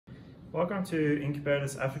Welcome to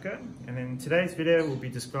Incubators Africa, and in today's video we'll be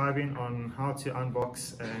describing on how to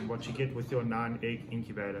unbox and what you get with your 9-egg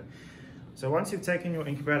incubator. So once you've taken your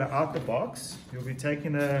incubator out the box, you'll be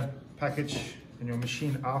taking the package and your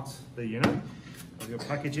machine out the unit of your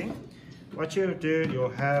packaging. What you'll do, you'll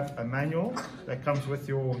have a manual that comes with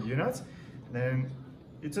your unit. Then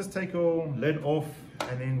you just take your lid off,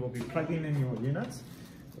 and then we'll be plugging in your unit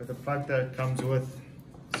with a plug that comes with.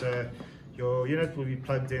 So your unit will be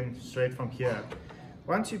plugged in straight from here.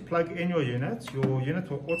 Once you plug in your unit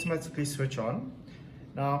will automatically switch on.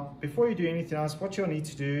 Now, before you do anything else, what you'll need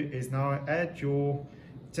to do is now add your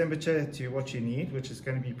temperature to what you need, which is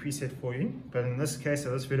going to be preset for you. But in this case,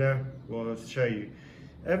 of this video, we'll show you.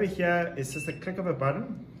 Over here is just a click of a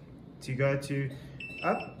button to go to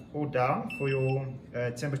up or down for your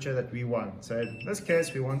temperature that we want. So in this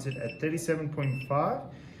case, we want it at 37.5.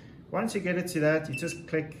 Once you get it to that, you just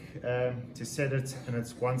click to set it, and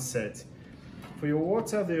it's one set. For your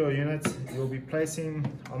water of your unit, you'll be placing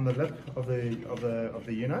on the lip of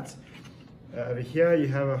the unit. Over here, you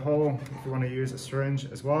have a hole if you want to use a syringe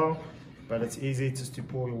as well, but it's easy just to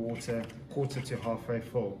pour your water quarter to halfway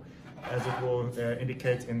full, as it will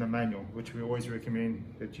indicate in the manual, which we always recommend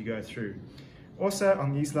that you go through. Also,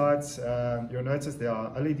 on these lights, you'll notice there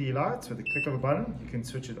are LED lights. With a click of a button, you can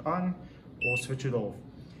switch it on or switch it off.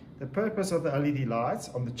 The purpose of the LED lights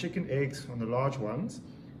on the chicken eggs, on the large ones,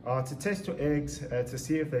 are to test your eggs to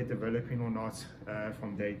see if they're developing or not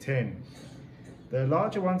from day 10. The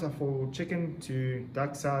larger ones are for chicken to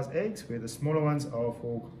duck size eggs, where the smaller ones are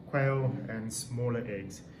for quail and smaller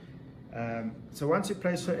eggs. So once you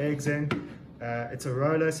place your eggs in, it's a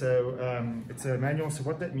roller, so it's a manual. So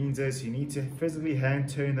what that means is you need to physically hand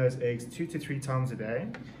turn those eggs 2 to 3 times a day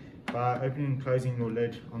by opening and closing your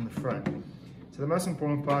lid on the front. So the most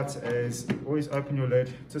important part is always open your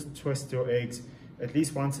lid, just twist your eggs at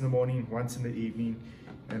least once in the morning, once in the evening,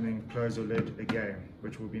 and then close your lid again,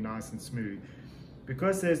 which will be nice and smooth.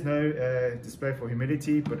 Because there's no display for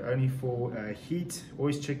humidity, but only for heat,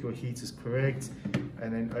 always check your heat is correct,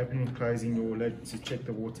 and then opening and closing your lid to check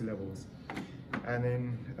the water levels. And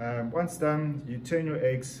then once done, you turn your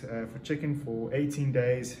eggs for chicken for 18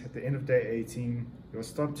 days. At the end of day 18, you'll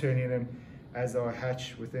stop turning them as they'll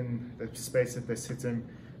hatch within the space that they sit in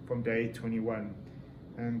from day 21.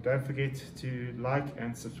 And don't forget to like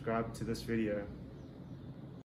and subscribe to this video.